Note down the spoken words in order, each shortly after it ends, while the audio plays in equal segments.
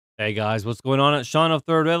Hey guys, what's going on? It's Sean of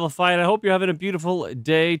Third Fight. I hope you're having a beautiful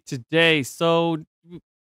day today.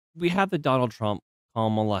 We have the Donald Trump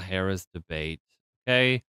Kamala Harris debate,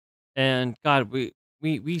 okay? And God,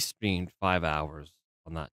 we streamed 5 hours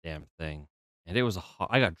on that damn thing, and it was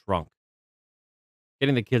I got drunk.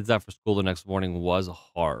 Getting the kids out for school the next morning was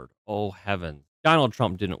hard. Oh heavens! Donald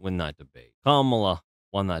Trump didn't win that debate. Kamala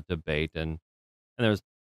won that debate, and there's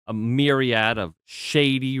a myriad of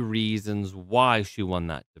shady reasons why she won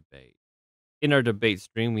that debate. In our debate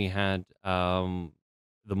stream, we had the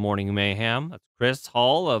Morning Mayhem. That's Chris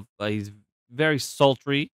Hall of he's very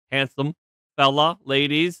sultry, handsome fella,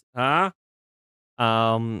 ladies, huh?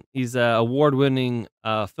 He's a award-winning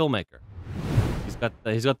filmmaker. He's got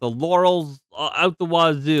the laurels out the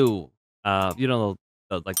wazoo. Like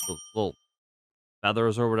the little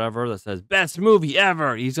feathers or whatever that says best movie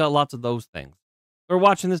ever. He's got lots of those things. We're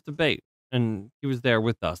watching this debate, and he was there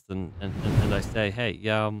with us, and I say, hey,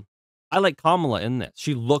 I like Kamala in this.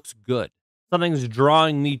 She looks good. Something's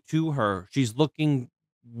drawing me to her. She's looking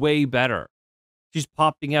way better. She's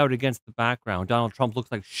popping out against the background. Donald Trump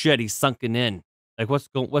looks like shit. He's sunken in. Like what's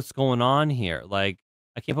going on here? Like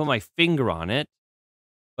I can't put my finger on it,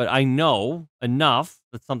 but I know enough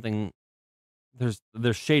that something there's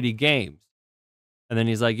shady games. And then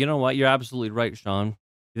he's like, you know what? You're absolutely right, Sean.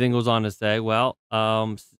 He then goes on to say, well,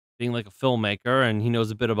 being like a filmmaker and he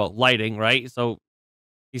knows a bit about lighting, right? So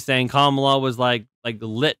he's saying Kamala was like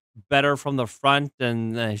lit better from the front,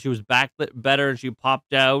 and she was backlit better, and she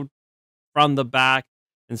popped out from the back,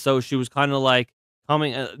 and so she was kind of like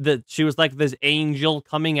coming. That she was like this angel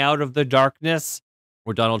coming out of the darkness,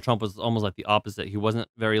 where Donald Trump was almost like the opposite. He wasn't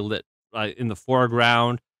very lit in the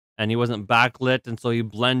foreground, and he wasn't backlit, and so he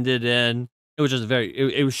blended in. It was just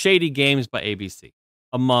it was shady games by ABC,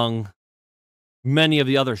 among many of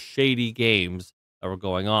the other shady games that were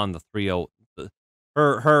going on. The 3-0,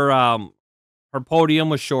 her podium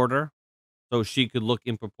was shorter, so she could look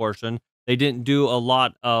in proportion. They didn't do a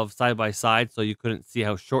lot of side by side, so you couldn't see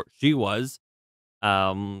how short she was.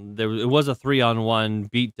 It was a 3-on-1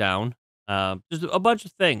 beatdown. Just a bunch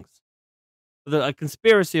of things. A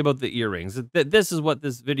conspiracy about the earrings. This is what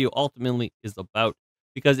this video ultimately is about,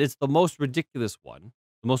 because it's the most ridiculous one,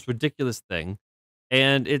 the most ridiculous thing.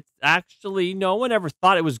 And it's actually, no one ever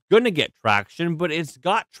thought it was going to get traction, but it's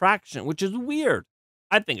got traction, which is weird.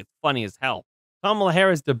 I think it's funny as hell. Kamala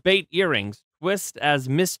Harris debate earrings twist as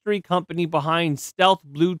mystery company behind stealth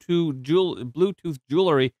Bluetooth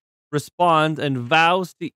jewelry responds and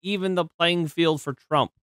vows to even the playing field for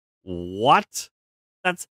Trump. What?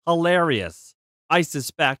 That's hilarious. I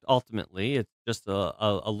suspect ultimately it's just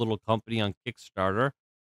a little company on Kickstarter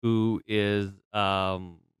who is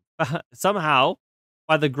somehow,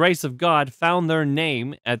 by the grace of God, found their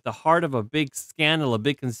name at the heart of a big scandal, a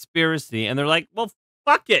big conspiracy, and they're like, well,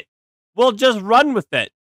 fuck it. We'll just run with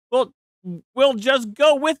it. We'll just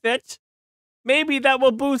go with it. Maybe that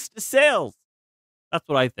will boost sales. That's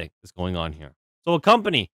what I think is going on here. So a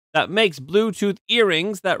company that makes Bluetooth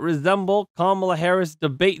earrings that resemble Kamala Harris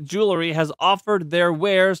debate jewelry has offered their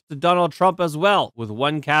wares to Donald Trump as well, with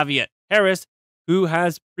one caveat. Harris, who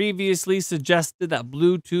has previously suggested that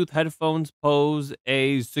Bluetooth headphones pose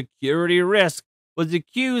a security risk, was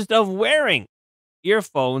accused of wearing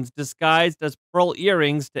earphones disguised as pearl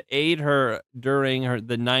earrings to aid her during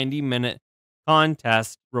the 90-minute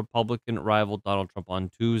contest Republican rival Donald Trump on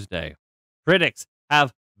Tuesday. Critics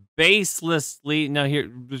have baselessly, now here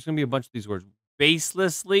there's gonna be a bunch of these words.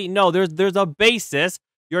 Baselessly? No, there's a basis.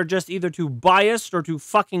 You're just either too biased or too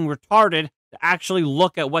fucking retarded to actually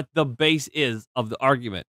look at what the base is of the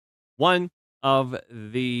argument. One of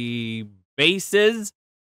the bases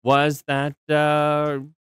was that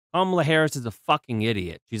Kamala Harris is a fucking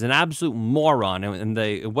idiot. She's an absolute moron,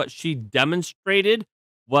 and what she demonstrated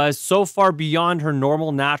was so far beyond her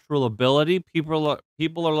normal natural ability. People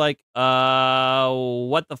are like,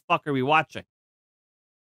 what the fuck are we watching?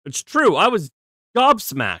 It's true. I was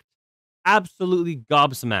gobsmacked, absolutely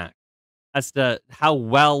gobsmacked, as to how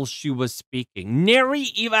well she was speaking. Nary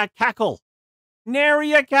a cackle.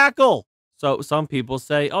 Nary a cackle. So some people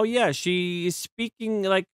say, oh yeah, she is speaking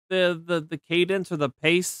like the cadence or the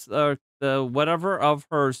pace or the whatever of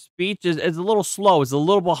her speech is a little slow. It's a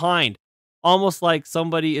little behind. Almost like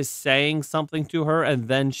somebody is saying something to her and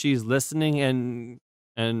then she's listening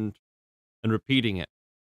and repeating it.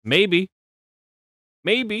 Maybe,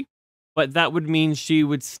 but that would mean she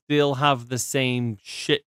would still have the same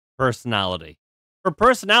shit personality. Her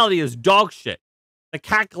personality is dog shit. The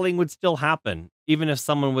cackling would still happen, even if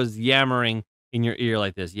someone was yammering in your ear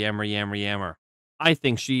like this. Yammer, yammer, yammer. I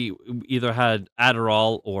think she either had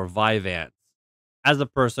Adderall or Vyvanse. As a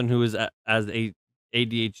person who is as a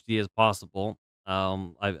ADHD as possible.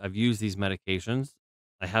 I've used these medications.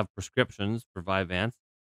 I have prescriptions for Vyvanse,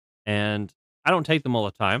 and I don't take them all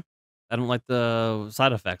the time. I don't like the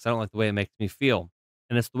side effects. I don't like the way it makes me feel,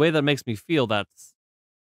 and it's the way that makes me feel that's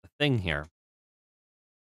the thing here.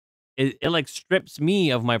 It like strips me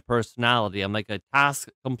of my personality. I'm like a task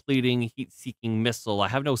completing, heat seeking missile. I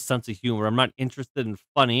have no sense of humor. I'm not interested in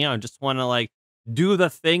funny. I just want to like do the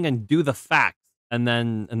thing and do the facts, and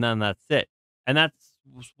then that's it. And that's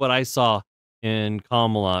what I saw in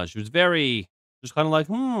Kamala. She was very just kind of like,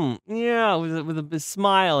 yeah, with a big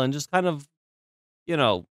smile and just kind of you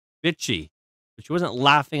know, bitchy, but she wasn't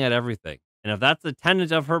laughing at everything. And if that's a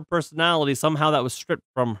tenet of her personality, somehow that was stripped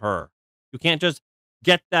from her. You can't just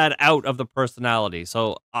get that out of the personality.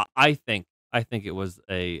 So I think it was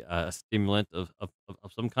a stimulant of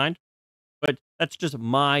some kind, but that's just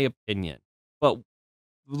my opinion. But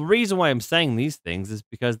the reason why I'm saying these things is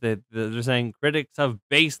because they're saying critics have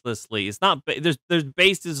baselessly. It's not there's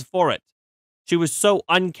basis for it. She was so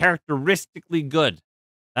uncharacteristically good.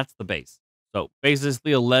 That's the base. So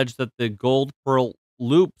basically alleged that the gold pearl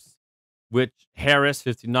loops, which Harris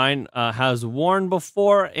 59 has worn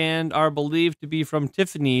before and are believed to be from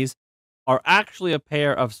Tiffany's, are actually a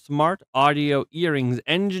pair of smart audio earrings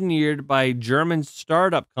engineered by German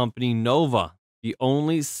startup company Nova. The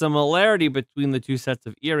only similarity between the two sets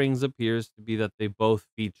of earrings appears to be that they both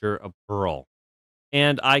feature a pearl.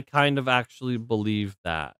 And I kind of actually believe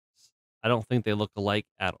that. I don't think they look alike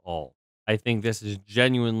at all. I think this is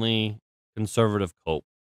genuinely conservative cope.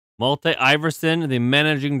 Malte Iverson, the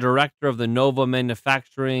managing director of the Nova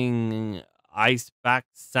Manufacturing Iceback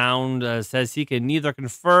Sound, says he can neither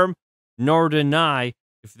confirm nor deny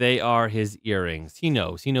if they are his earrings. He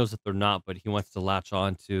knows. He knows that they're not, but he wants to latch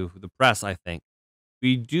on to the press, I think.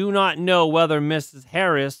 We do not know whether Mrs.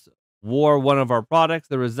 Harris wore one of our products.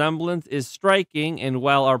 The resemblance is striking, and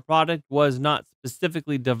while our product was not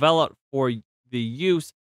specifically developed for the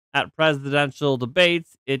use at presidential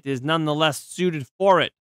debates, it is nonetheless suited for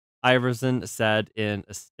it, Iverson said in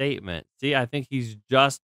a statement. See, I think he's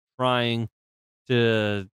just trying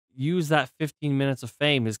to use that 15 minutes of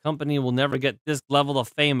fame. His company will never get this level of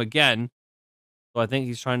fame again. So I think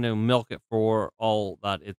he's trying to milk it for all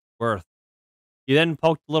that it's worth. He then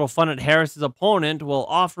poked a little fun at Harris's opponent while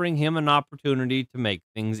offering him an opportunity to make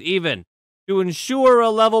things even. To ensure a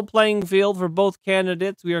level playing field for both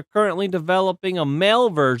candidates, we are currently developing a male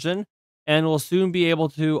version and will soon be able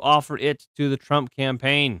to offer it to the Trump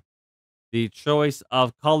campaign. The choice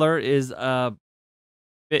of color is a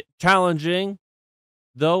bit challenging,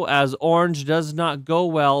 though, as orange does not go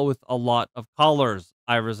well with a lot of colors,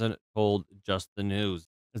 Iverson told Just the News.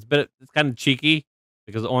 It's kind of cheeky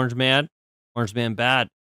because Orange Man bad.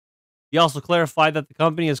 He also clarified that the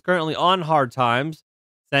company is currently on hard times,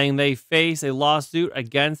 saying they face a lawsuit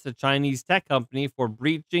against a Chinese tech company for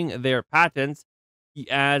breaching their patents. He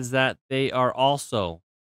adds that they are also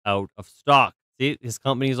out of stock. See, his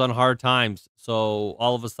company is on hard times, so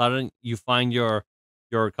all of a sudden you find your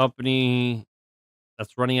company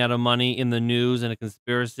that's running out of money in the news and a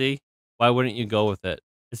conspiracy. Why wouldn't you go with it?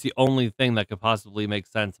 It's the only thing that could possibly make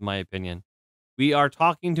sense, in my opinion. We are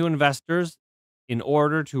talking to investors in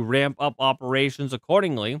order to ramp up operations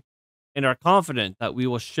accordingly and are confident that we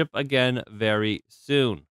will ship again very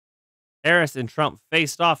soon. Harris and Trump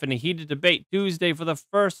faced off in a heated debate Tuesday for the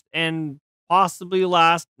first and possibly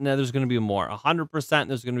last. No, there's going to be more. 100%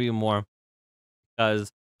 there's going to be more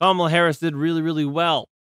because Kamala Harris did really, really well,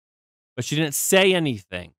 but she didn't say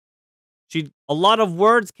anything. A lot of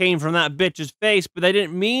words came from that bitch's face, but they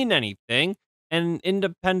didn't mean anything. And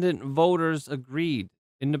independent voters agreed.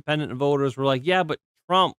 Independent voters were like, yeah, but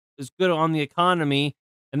Trump is good on the economy,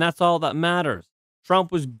 and that's all that matters.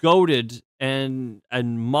 Trump was goaded and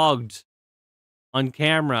mugged on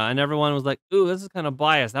camera, and everyone was like, ooh, this is kind of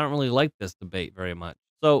biased. I don't really like this debate very much.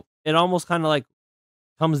 So it almost kind of like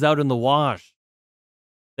comes out in the wash.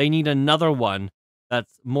 They need another one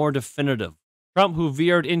that's more definitive. Trump, who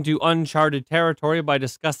veered into uncharted territory by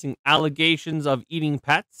discussing allegations of eating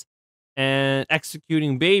pets and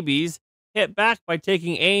executing babies, hit back by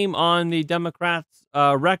taking aim on the Democrats'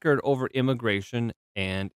 record over immigration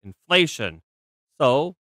and inflation.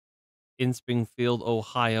 So, in Springfield,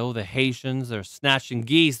 Ohio, the Haitians, they're snatching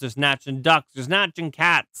geese, they're snatching ducks, they're snatching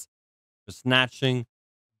cats, they're snatching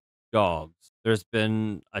dogs. There's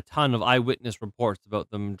been a ton of eyewitness reports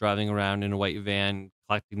about them driving around in a white van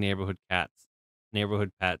collecting neighborhood pets.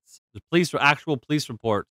 Actual police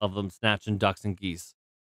report of them snatching ducks and geese.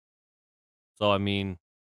 So I mean,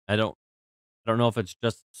 I don't I don't know if it's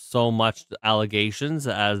just so much allegations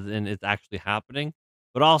as in it's actually happening,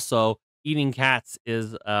 but also eating cats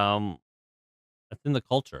is That's in the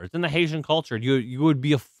culture. It's in the Haitian culture. You would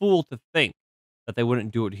be a fool to think that they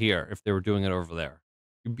wouldn't do it here if they were doing it over there.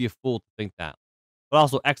 You'd be a fool to think that. But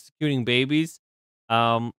also executing babies,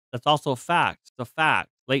 that's also a fact. It's a fact.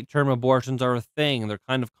 Late term abortions are a thing. They're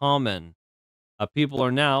kind of common. People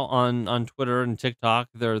are now on Twitter and TikTok.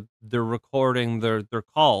 They're recording their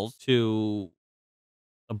calls to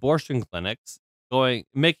abortion clinics,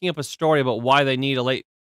 making up a story about why they need a late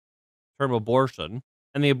term abortion,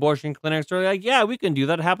 and the abortion clinics are like, "Yeah, we can do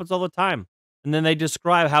that. It happens all the time." And then they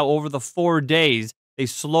describe how over the 4 days, they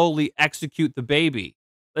slowly execute the baby,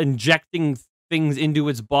 injecting things into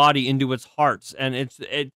its body, into its hearts, and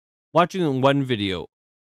it watching one video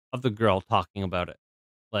of the girl talking about it,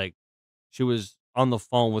 like, she was on the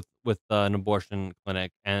phone with an abortion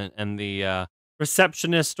clinic, and the,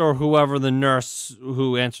 receptionist or whoever, the nurse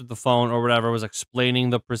who answered the phone or whatever, was explaining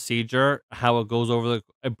the procedure, how it goes over the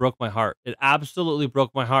it broke my heart. It absolutely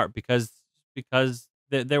broke my heart because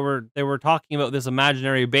they were talking about this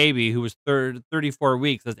imaginary baby who was 34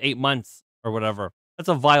 weeks, that's 8 months or whatever. That's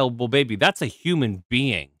a viable baby. That's a human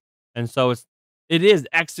being. And so it is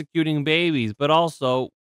executing babies, but also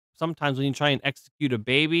sometimes when you try and execute a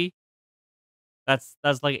baby, that's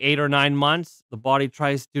like 8 or 9 months, the body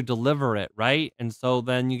tries to deliver it, right? And so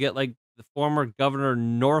then you get, like, the former Governor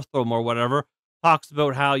Northam or whatever talks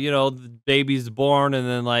about how, the baby's born and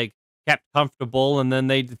then, like, kept comfortable, and then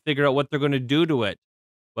they figure out what they're gonna do to it.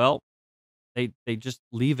 Well, they just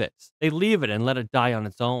leave it. They leave it and let it die on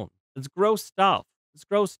its own. It's gross stuff. It's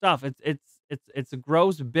gross stuff. It's a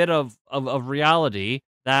gross bit of reality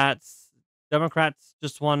that Democrats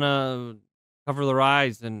just wanna cover their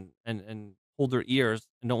eyes and hold their ears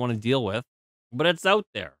and don't wanna deal with, but it's out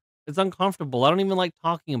there. It's uncomfortable. I don't even like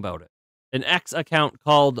talking about it. An X account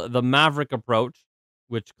called The Maverick Approach,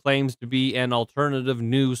 which claims to be an alternative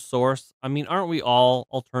news source. I mean, aren't we all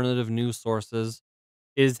alternative news sources?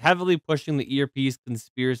 Is heavily pushing the earpiece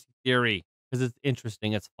conspiracy theory because it's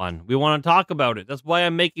interesting, it's fun. We wanna talk about it. That's why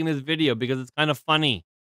I'm making this video, because it's kind of funny.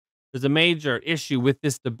 There's a major issue with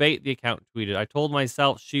this debate, the account tweeted. I told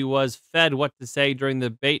myself she was fed what to say during the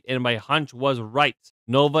debate, and my hunch was right.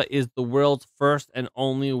 Nova is the world's first and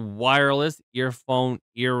only wireless earphone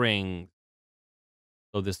earring.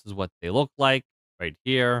 So this is what they look like right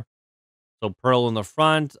here. So pearl in the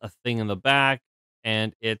front, a thing in the back,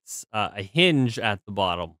 and it's a hinge at the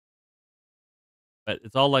bottom. But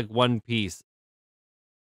it's all like one piece,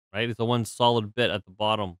 right? It's a one solid bit at the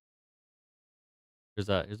bottom.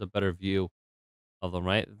 Here's a better view of them,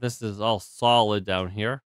 right? This is all solid down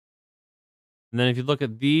here. And then if you look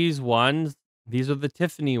at these ones, these are the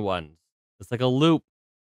Tiffany ones. It's like a loop.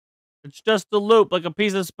 It's just a loop, like a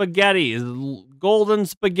piece of spaghetti. It's golden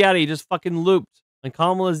spaghetti, just fucking looped. And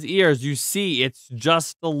Kamala's ears, you see, it's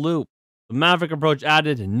just a loop. The Maverick Approach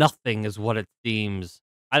added, nothing is what it seems.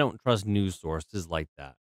 I don't trust news sources like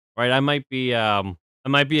that, right? I might be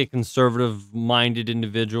a conservative minded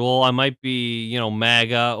individual. I might be,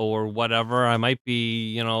 MAGA or whatever. I might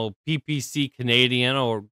be, PPC Canadian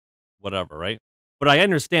or whatever, right? But I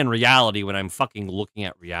understand reality when I'm fucking looking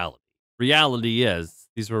at reality. Reality is,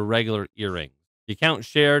 these were regular earrings. The account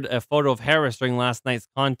shared a photo of Harris during last night's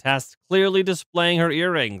contest, clearly displaying her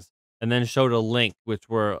earrings, and then showed a link, which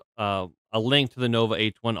were a link to the Nova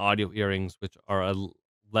H1 audio earrings, which are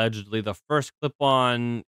allegedly the first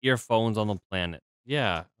clip-on earphones on the planet.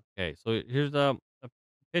 Yeah, okay, so here's a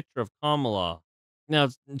picture of Kamala. Now,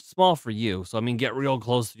 it's small for you, so I mean, get real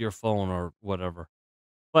close to your phone or whatever.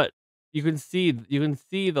 But you can see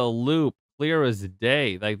the loop clear as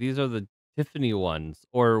day. Like, these are the Tiffany ones,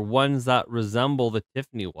 or ones that resemble the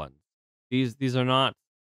Tiffany ones. These are not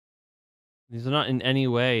in any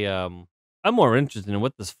way. I'm more interested in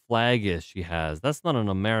what this flag is she has. That's not an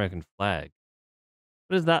American flag.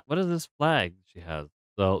 What is that? What is this flag she has?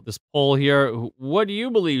 So this poll here. What do you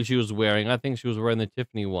believe she was wearing? I think she was wearing the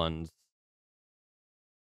Tiffany ones.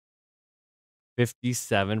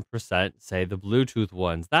 57% say the Bluetooth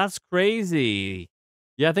ones. That's crazy.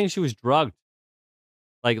 Yeah, I think she was drugged.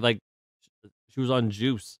 Like she was on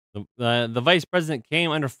juice. The vice president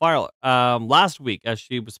came under fire last week as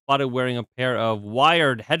she was spotted wearing a pair of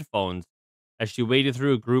wired headphones as she waded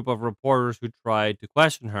through a group of reporters who tried to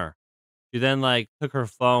question her. She then took her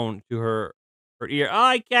phone to her ear. Oh,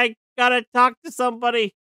 I gotta talk to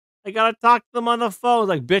somebody. I gotta talk to them on the phone.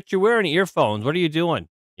 Like, bitch, you're wearing earphones. What are you doing?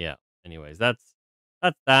 Yeah. Anyways, that's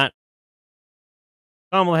that.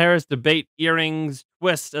 Kamala Harris debate earrings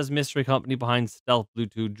twist as mystery company behind stealth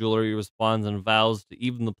Bluetooth jewelry responds and vows to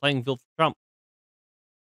even the playing field for Trump.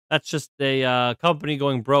 That's just a company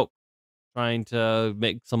going broke, trying to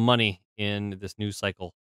make some money in this news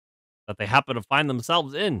cycle that they happen to find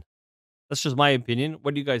themselves in. That's just my opinion.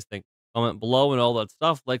 What do you guys think? Comment below and all that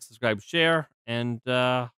stuff. Like, subscribe, share, and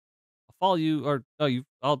I'll follow you or no, you.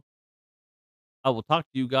 I will talk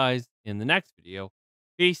to you guys in the next video.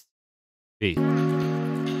 Peace. Peace.